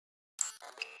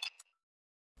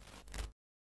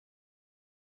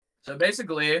So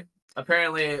basically,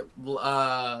 apparently,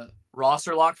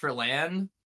 roster lock for LAN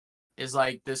is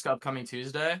like this upcoming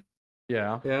Tuesday.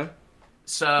 Yeah. Yeah.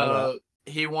 So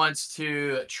he wants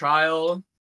to trial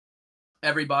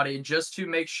everybody just to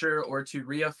make sure or to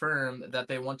reaffirm that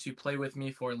they want to play with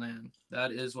me for LAN.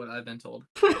 That is what I've been told.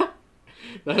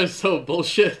 That is so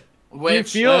bullshit.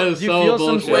 Which do you feel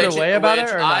some sort of way about it?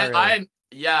 Or not really?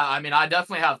 Yeah, I mean, I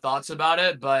definitely have thoughts about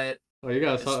it, but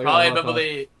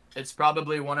it's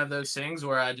probably one of those things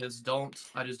where I just don't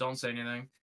say anything.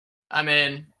 I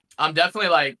mean, I'm definitely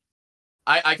like,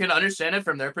 I can understand it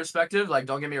from their perspective. Like,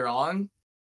 don't get me wrong,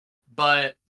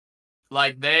 but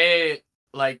like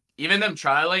even them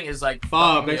trialing is like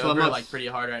fucking me over like pretty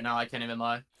hard right now. I can't even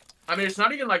lie. I mean, it's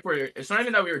not even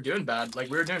that we were doing bad. Like,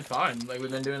 we were doing fine. Like,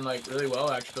 we've been doing like really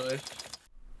well actually.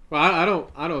 Well,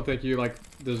 I don't think you like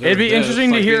deserve. It'd be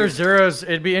interesting to hear Zero's.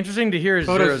 It'd be interesting to hear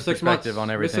Zero's perspective on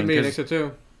everything.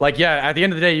 Like, yeah, at the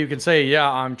end of the day, you can say, yeah,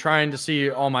 I'm trying to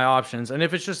see all my options, and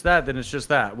if it's just that, then it's just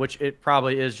that, which it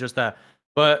probably is just that.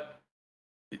 But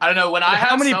I don't know when I have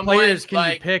how many players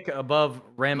can you pick above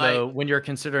Rambo when you're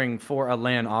considering for a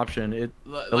LAN option?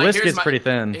 The list gets pretty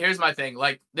thin. Here's my thing.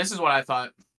 Like, this is what I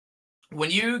thought. When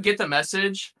you get the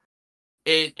message,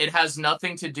 it has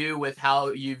nothing to do with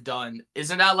how you've done.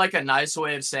 Isn't that like a nice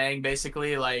way of saying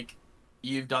basically like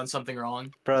you've done something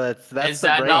wrong? Bro, that's is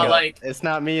that not like it's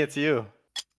not me, it's you.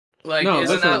 Like, no,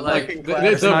 isn't that like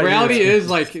the reality is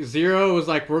like Zero was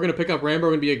like, we're gonna pick up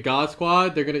Rambo and be a god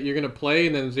squad. You're gonna play,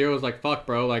 and then Zero was like, fuck,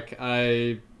 bro. Like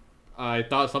I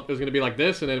thought something was gonna be like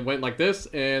this, and it went like this,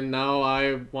 and now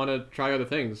I want to try other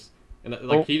things. And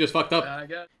like he just fucked up.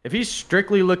 If he's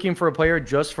strictly looking for a player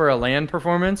just for a LAN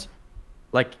performance,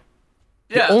 like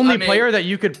the only player that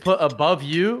you could put above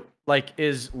you like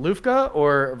is Lufka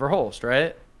or Verholst,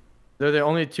 right? They're the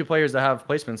only two players that have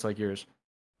placements like yours.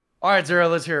 All right, Zero,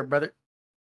 let's hear it, brother.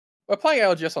 We're playing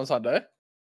LGS on Sunday.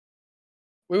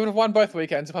 We would have won both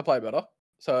weekends if I played better.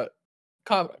 So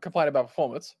can't complain about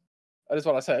performance. That is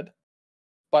what I said.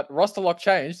 But roster lock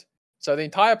changed. So the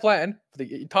entire plan,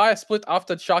 the entire split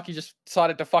after Sharky just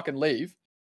decided to fucking leave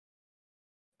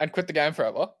and quit the game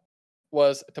forever,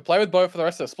 was to play with Bo for the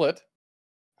rest of the split,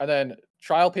 and then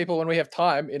trial people when we have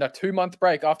time in a 2-month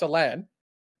break after LAN,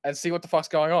 and see what the fuck's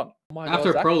going on. Oh my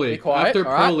after God, Pro League,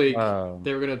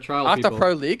 they were gonna trial after people.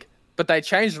 Pro League, but they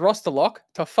changed roster lock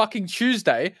to fucking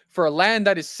Tuesday for a LAN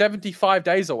that is 75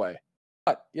 days away.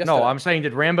 No, I'm saying,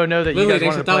 did Rambo know that you guys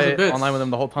wanted to play online with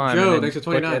him the whole time? Joe, thanks for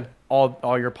 29.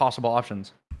 All your possible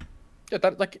options. Yeah,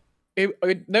 that like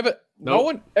it never. Nope. No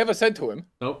one ever said to him.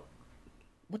 Nope.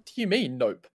 What do you mean,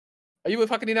 nope? Are you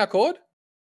fucking in our cord?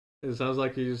 It sounds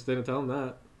like you just didn't tell him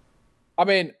that. I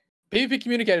mean, PvP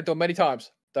communicated to him many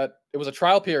times that it was a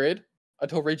trial period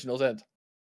until regionals end.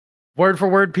 Word for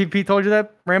word, PvP told you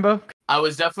that, Rambo? I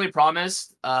was definitely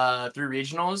promised through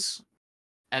regionals.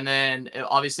 And then,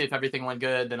 obviously, if everything went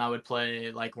good, then I would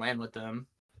play, like, LAN with them.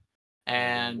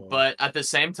 And, but at the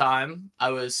same time, I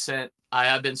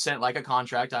have been sent, like, a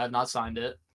contract. I have not signed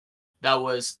it. That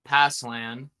was past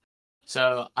LAN.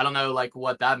 So, I don't know, like,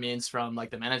 what that means from,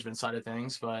 like, the management side of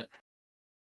things, but...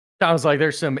 Sounds like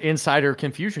there's some insider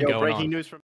confusion going on. Breaking news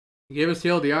from... You gave us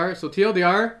TLDR. So,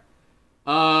 TLDR,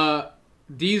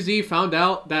 DZ found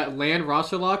out that LAN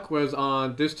roster lock was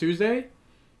on this Tuesday.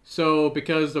 So,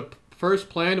 because the first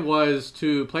plan was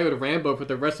to play with Rambo for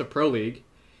the rest of Pro League,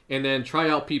 and then try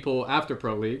out people after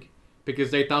Pro League,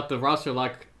 because they thought the roster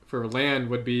lock for LAN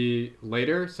would be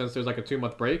later, since there's like a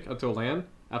 2-month break until LAN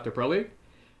after Pro League.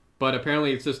 But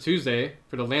apparently it's this Tuesday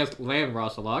for the LAN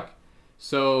roster lock.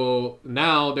 So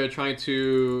now they're trying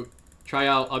to try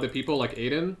out other people like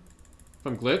Aiden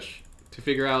from Glitch to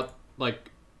figure out like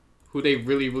who they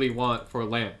really want for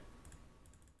LAN.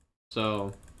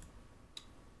 So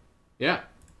yeah.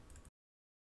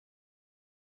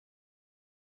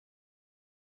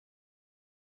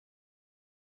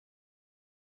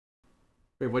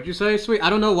 Wait, what'd you say, Sweet? I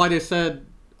don't know why they said...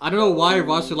 I don't know why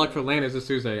roster lock for LAN is this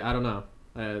Tuesday. I don't know.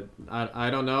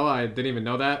 I don't know. I didn't even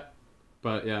know that.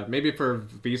 But yeah, maybe for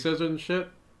visas and shit.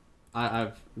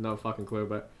 I've no fucking clue,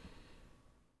 but...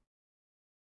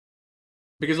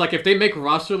 Because, like, if they make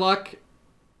roster lock,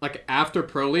 like, after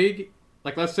Pro League...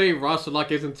 Like, let's say roster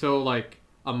lock is until, like,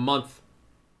 a month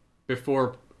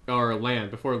before... Or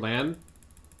LAN. Before LAN.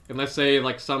 And let's say,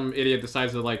 like, some idiot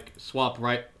decides to, like, swap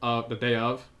right the day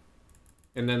of.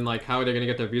 And then, like, how are they gonna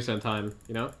get their visa in time,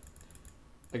 you know?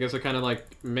 I guess it kind of,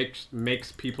 like, makes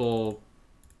people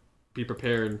be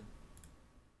prepared.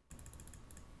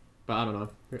 But I don't know.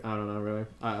 I don't know, really.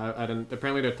 I didn't...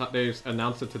 Apparently they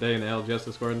announced it today in the LGS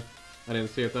Discord. I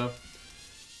didn't see it, though.